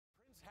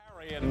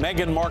And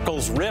Meghan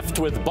Markle's rift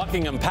with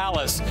Buckingham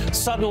Palace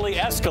suddenly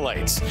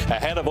escalates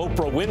ahead of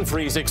Oprah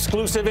Winfrey's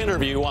exclusive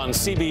interview on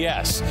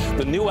CBS.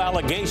 The new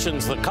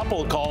allegations the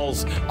couple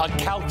calls a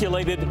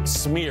calculated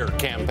smear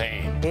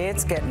campaign.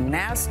 It's getting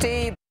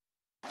nasty.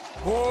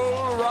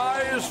 All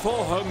rise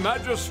for Her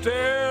Majesty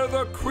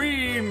the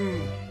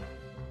Queen.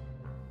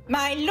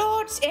 My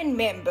lords and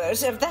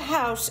members of the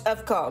House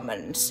of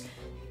Commons,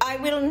 I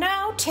will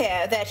now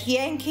tear that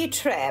Yankee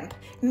tramp,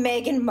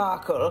 Meghan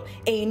Markle,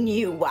 a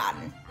new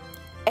one.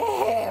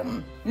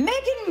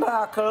 Meghan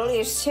Markle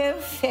is so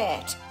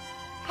fat.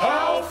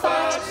 How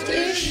fat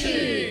is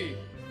she?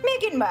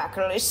 Meghan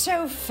Markle is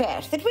so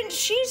fat that when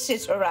she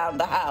sits around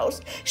the house,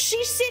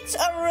 she sits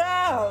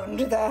around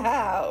the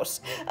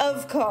House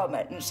of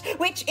Commons,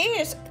 which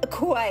is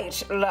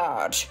quite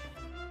large.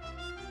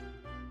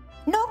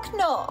 Knock,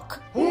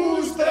 knock.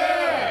 Who's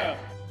there?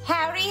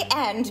 Harry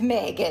and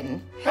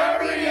Meghan.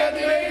 Harry and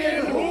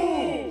Meghan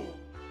who?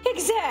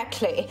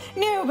 Exactly.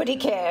 Nobody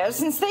cares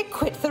since they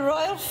quit the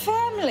royal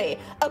family.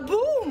 A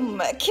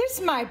boom!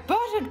 Kiss my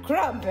buttered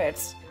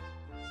crumpets.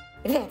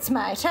 That's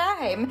my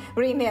time.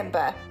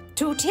 Remember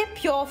to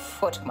tip your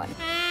footman.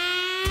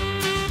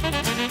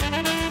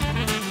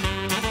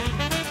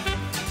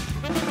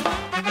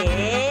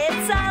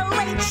 It's a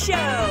late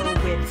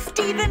show with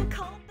Stephen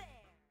Colbert.